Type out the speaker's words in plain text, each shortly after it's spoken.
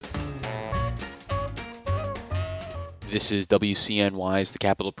This is WCNY's The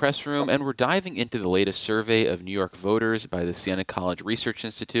Capitol Press Room, and we're diving into the latest survey of New York voters by the Siena College Research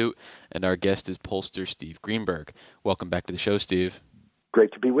Institute, and our guest is Pollster Steve Greenberg. Welcome back to the show, Steve.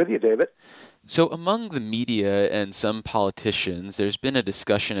 Great to be with you, David. So among the media and some politicians, there's been a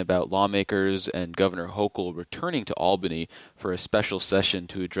discussion about lawmakers and Governor Hochul returning to Albany for a special session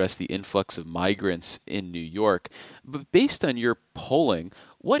to address the influx of migrants in New York. But based on your polling,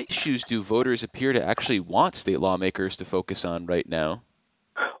 what issues do voters appear to actually want state lawmakers to focus on right now?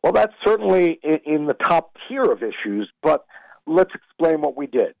 Well, that's certainly in the top tier of issues, but let's explain what we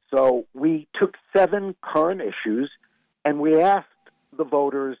did. So we took 7 current issues, and we asked the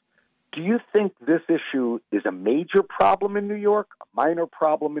voters, do you think this issue is a major problem in New York, a minor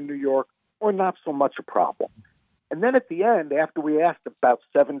problem in New York, or not so much a problem? And then at the end, after we asked about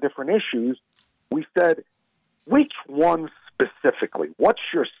 7 different issues, we said, which one specifically? What's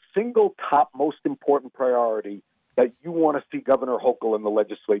your single top most important priority that you want to see Governor Hochul and the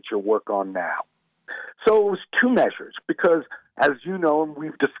legislature work on now? So it was 2 measures because, as you know, and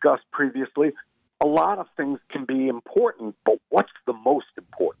we've discussed previously, a lot of things can be important, but what's the most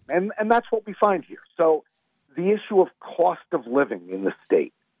important? And that's what we find here. So the issue of cost of living in the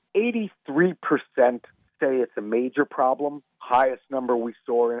state, 83% say it's a major problem, highest number we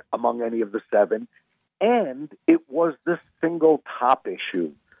saw among any of the 7, and it was the single top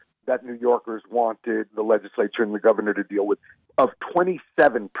issue that New Yorkers wanted the legislature and the governor to deal with, of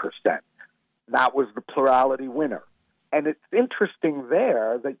 27%. That was the plurality winner. And it's interesting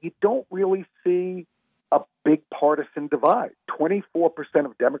there that you don't really see a big partisan divide. 24%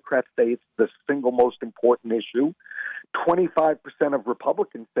 of Democrats say it's the single most important issue. 25% of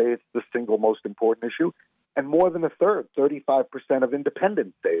Republicans say it's the single most important issue. And more than a third, 35% of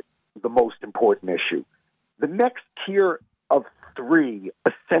independents say it's the most important issue. The next tier of 3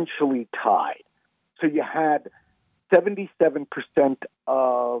 essentially tied. So you had 77%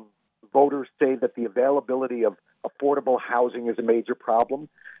 of voters say that the availability of affordable housing is a major problem.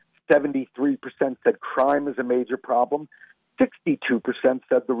 73% said crime is a major problem. 62%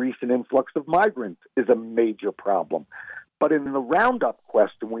 said the recent influx of migrants is a major problem. But in the roundup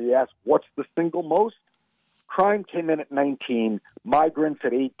question, we asked what's the single most, crime came in at 19, migrants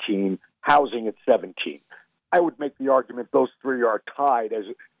at 18, housing at 17. I would make the argument those 3 are tied as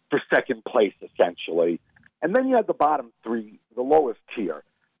for second place, essentially. And then you have the bottom 3, the lowest tier.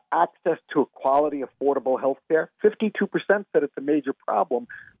 Access to a quality, affordable health care, 52% said it's a major problem,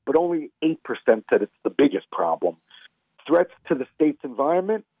 but only 8% said it's the biggest problem. Threats to the state's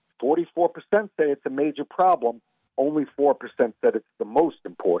environment, 44% say it's a major problem, only 4% said it's the most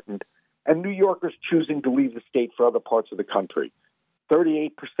important. And New Yorkers choosing to leave the state for other parts of the country,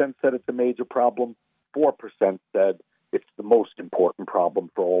 38% said it's a major problem, 4% said it's the most important problem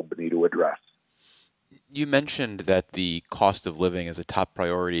for Albany to address. You mentioned that the cost of living as a top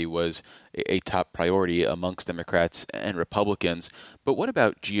priority was a top priority amongst Democrats and Republicans. But what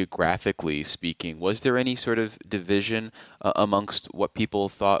about geographically speaking? Was there any sort of division amongst what people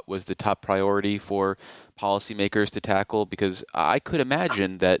thought was the top priority for policymakers to tackle? Because I could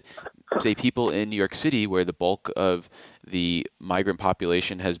imagine that, say, people in New York City, where the bulk of the migrant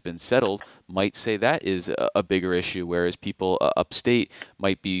population has been settled, might say that is a bigger issue, whereas people upstate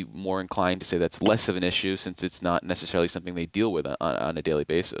might be more inclined to say that's less of an issue since it's not necessarily something they deal with on a daily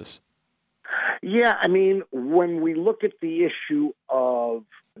basis. Yeah, I mean, when we look at the issue of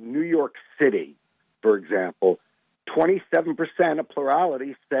New York City, for example, 27%, a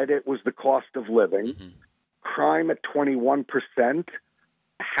plurality, said it was the cost of living, crime at 21%,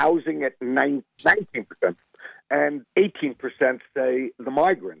 housing at 19%, and 18% say the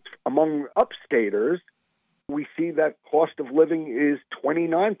migrants. Among upstaters, we see that cost of living is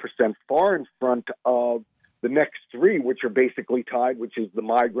 29%, far in front of the next 3, which are basically tied, which is the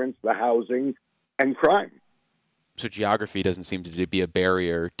migrants, the housing, and crime. So geography doesn't seem to be a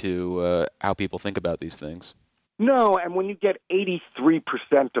barrier to how people think about these things. No, and when you get 83%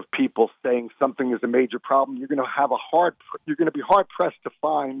 of people saying something is a major problem, you're going to be hard pressed to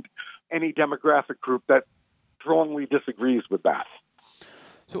find any demographic group that strongly disagrees with that.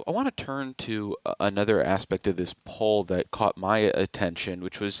 So I want to turn to another aspect of this poll that caught my attention,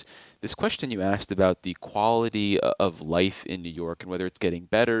 which was this question you asked about the quality of life in New York and whether it's getting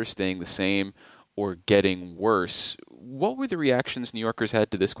better, staying the same, or getting worse. What were the reactions New Yorkers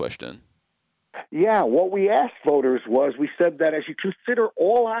had to this question? Yeah, what we asked voters was, we said that as you consider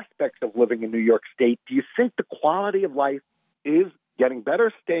all aspects of living in New York State, do you think the quality of life is getting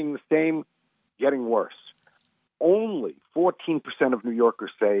better, staying the same, getting worse? Only 14% of New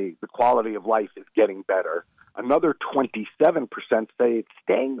Yorkers say the quality of life is getting better. Another 27% say it's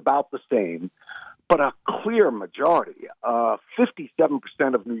staying about the same. but a clear majority. 57%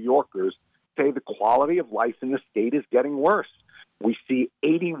 of New Yorkers say the quality of life in the state is getting worse. We see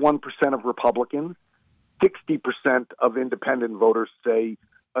 81% of Republicans, 60% of independent voters say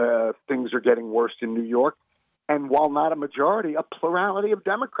things are getting worse in New York. And while not a majority, a plurality of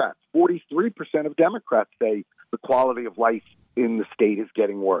Democrats. 43% of Democrats say the quality of life in the state is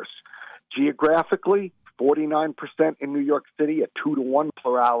getting worse. Geographically, 49% in New York City, a 2-to-1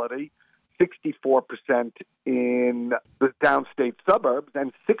 plurality, 64% in the downstate suburbs,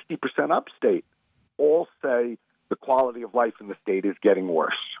 and 60% upstate all say the quality of life in the state is getting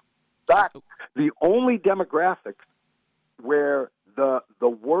worse. That's the only demographics where the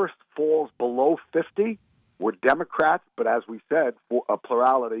worst falls below 50 were Democrats, but as we said, for a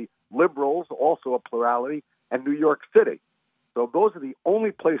plurality, liberals, also a plurality, and New York City. So those are the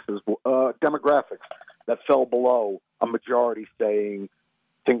only places, demographics, that fell below a majority saying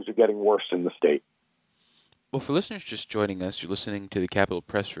things are getting worse in the state. Well, for listeners just joining us, you're listening to the Capitol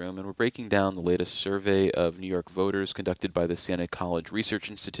Press Room, and we're breaking down the latest survey of New York voters conducted by the Siena College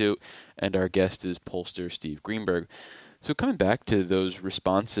Research Institute, and our guest is Pollster Steve Greenberg. So coming back to those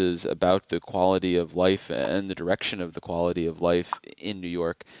responses about the quality of life and the direction of the quality of life in New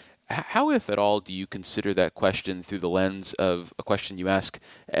York, how, if at all, do you consider that question through the lens of a question you ask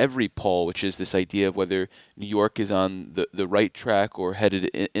every poll, which is this idea of whether New York is on the right track or headed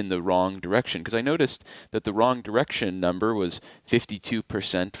in the wrong direction? Because I noticed that the wrong direction number was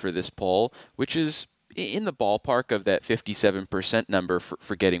 52% for this poll, which is in the ballpark of that 57% number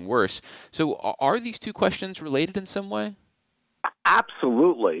for getting worse. So are these two questions related in some way?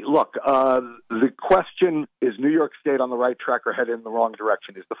 Absolutely. Look, the question, is New York State on the right track or headed in the wrong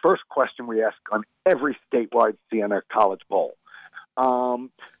direction, is the first question we ask on every statewide Siena College poll.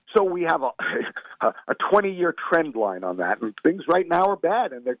 So we have a 20-year trend line on that, and things right now are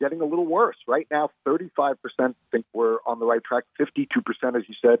bad, and they're getting a little worse. Right now, 35% think we're on the right track, 52%, as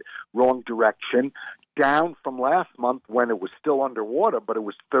you said, wrong direction, down from last month when it was still underwater, but it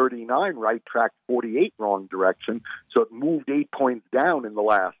was 39 right track, 48 wrong direction, so it moved 8 points down in the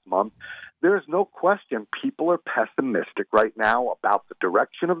last month. There's no question people are pessimistic right now about the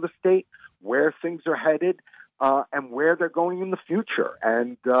direction of the state, where things are headed, and where they're going in the future.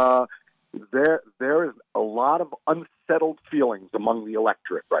 And there is a lot of unsettled feelings among the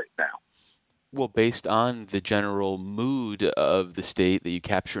electorate right now. Well, based on the general mood of the state that you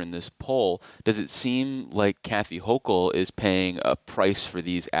capture in this poll, does it seem like Kathy Hochul is paying a price for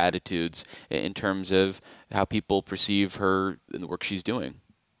these attitudes in terms of how people perceive her and the work she's doing?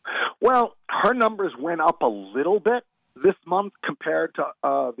 Well, her numbers went up a little bit this month compared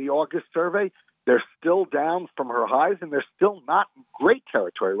to the August survey. They're still down from her highs, and they're still not in great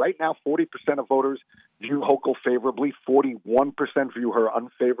territory. Right now, 40% of voters view Hochul favorably, 41% view her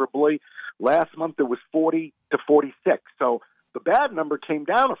unfavorably. Last month, it was 40 to 46. So the bad number came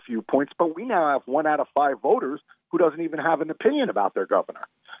down a few points, but we now have 1 out of 5 voters who doesn't even have an opinion about their governor.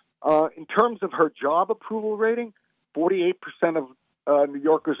 In terms of her job approval rating, 48% of New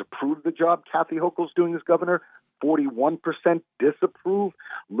Yorkers approve the job Kathy Hochul's doing as governor. 41% disapprove,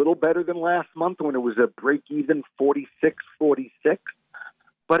 a little better than last month when it was a break-even 46-46.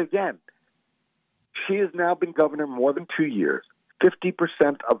 But again, she has now been governor more than 2 years.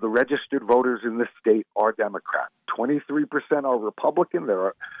 50% of the registered voters in this state are Democrats. 23% are Republican.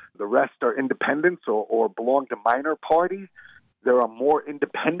 The rest are independents or belong to minor parties. There are more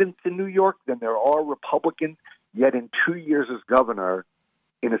independents in New York than there are Republicans. Yet in 2 years as governor,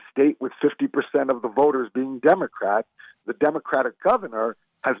 in a state with 50% of the voters being Democrats, the Democratic governor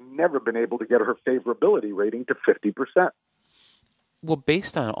has never been able to get her favorability rating to 50%. Well,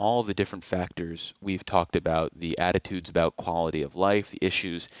 based on all the different factors we've talked about, the attitudes about quality of life, the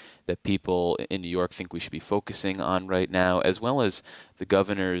issues that people in New York think we should be focusing on right now, as well as the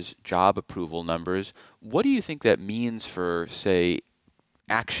governor's job approval numbers, what do you think that means for, say,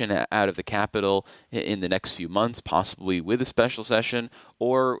 action out of the Capitol in the next few months, possibly with a special session,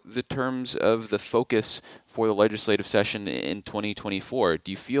 or the terms of the focus for the legislative session in 2024?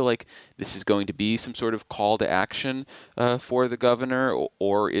 Do you feel like this is going to be some sort of call to action for the governor,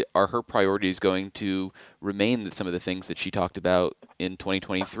 or are her priorities going to remain some of the things that she talked about in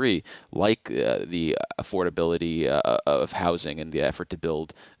 2023, like the affordability of housing and the effort to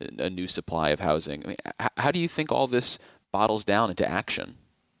build a new supply of housing? I mean, how do you think all this bottles down into action?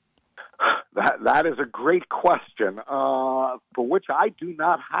 That is a great question, for which I do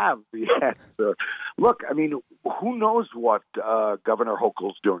not have the answer. Look, I mean, who knows what Governor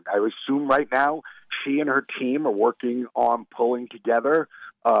Hochul's doing? I assume right now she and her team are working on pulling together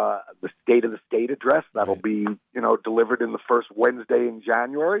the State of the State address. That'll be, delivered in the first Wednesday in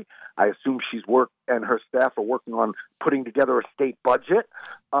January. I assume and her staff are working on putting together a state budget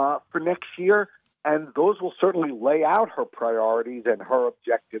for next year. And those will certainly lay out her priorities and her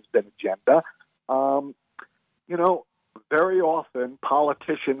objectives and agenda. Very often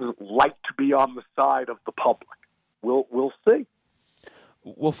politicians like to be on the side of the public. We'll see.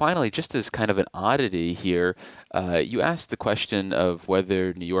 Well, finally, just as kind of an oddity here, you asked the question of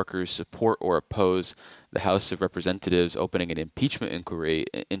whether New Yorkers support or oppose the House of Representatives opening an impeachment inquiry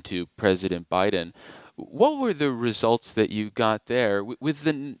into President Biden. What were the results that you got there, with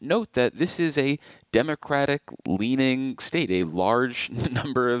the note that this is a Democratic-leaning state? A large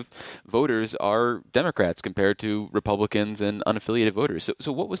number of voters are Democrats compared to Republicans and unaffiliated voters.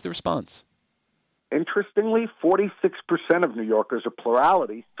 So what was the response? Interestingly, 46% of New Yorkers, a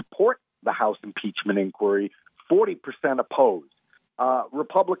plurality, support the House impeachment inquiry, 40% oppose.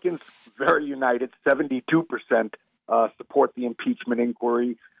 Republicans, very united, 72% support the impeachment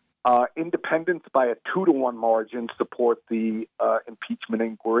inquiry. Independents, by a 2-to-1 margin, support the impeachment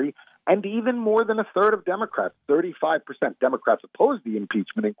inquiry. And even more than a third of Democrats, 35%. Democrats oppose the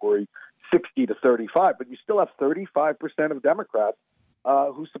impeachment inquiry, 60 to 35. But you still have 35% of Democrats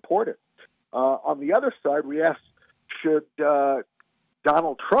who support it. On the other side, we asked, should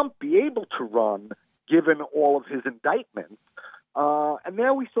Donald Trump be able to run given all of his indictments? And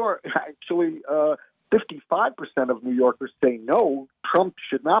there we saw actually 55% of New Yorkers say no, Trump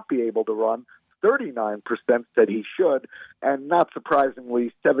should not be able to run. 39% said he should. And not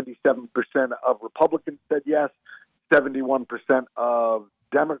surprisingly, 77% of Republicans said yes. 71% of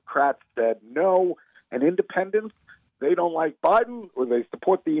Democrats said no. And independents, they don't like Biden, or they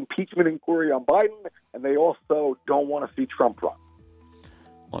support the impeachment inquiry on Biden, and they also don't want to see Trump run.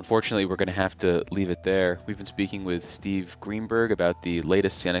 Well, unfortunately, we're going to have to leave it there. We've been speaking with Steve Greenberg about the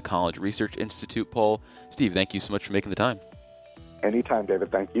latest Siena College Research Institute poll. Steve, thank you so much for making the time. Anytime,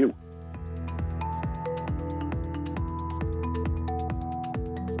 David. Thank you.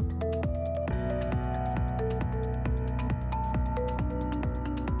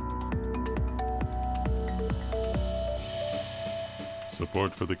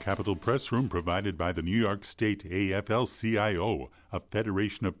 Support for the Capitol Press Room provided by the New York State AFL-CIO, a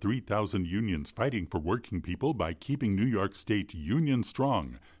federation of 3,000 unions fighting for working people by keeping New York State union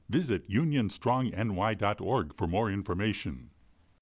strong. Visit unionstrongny.org for more information.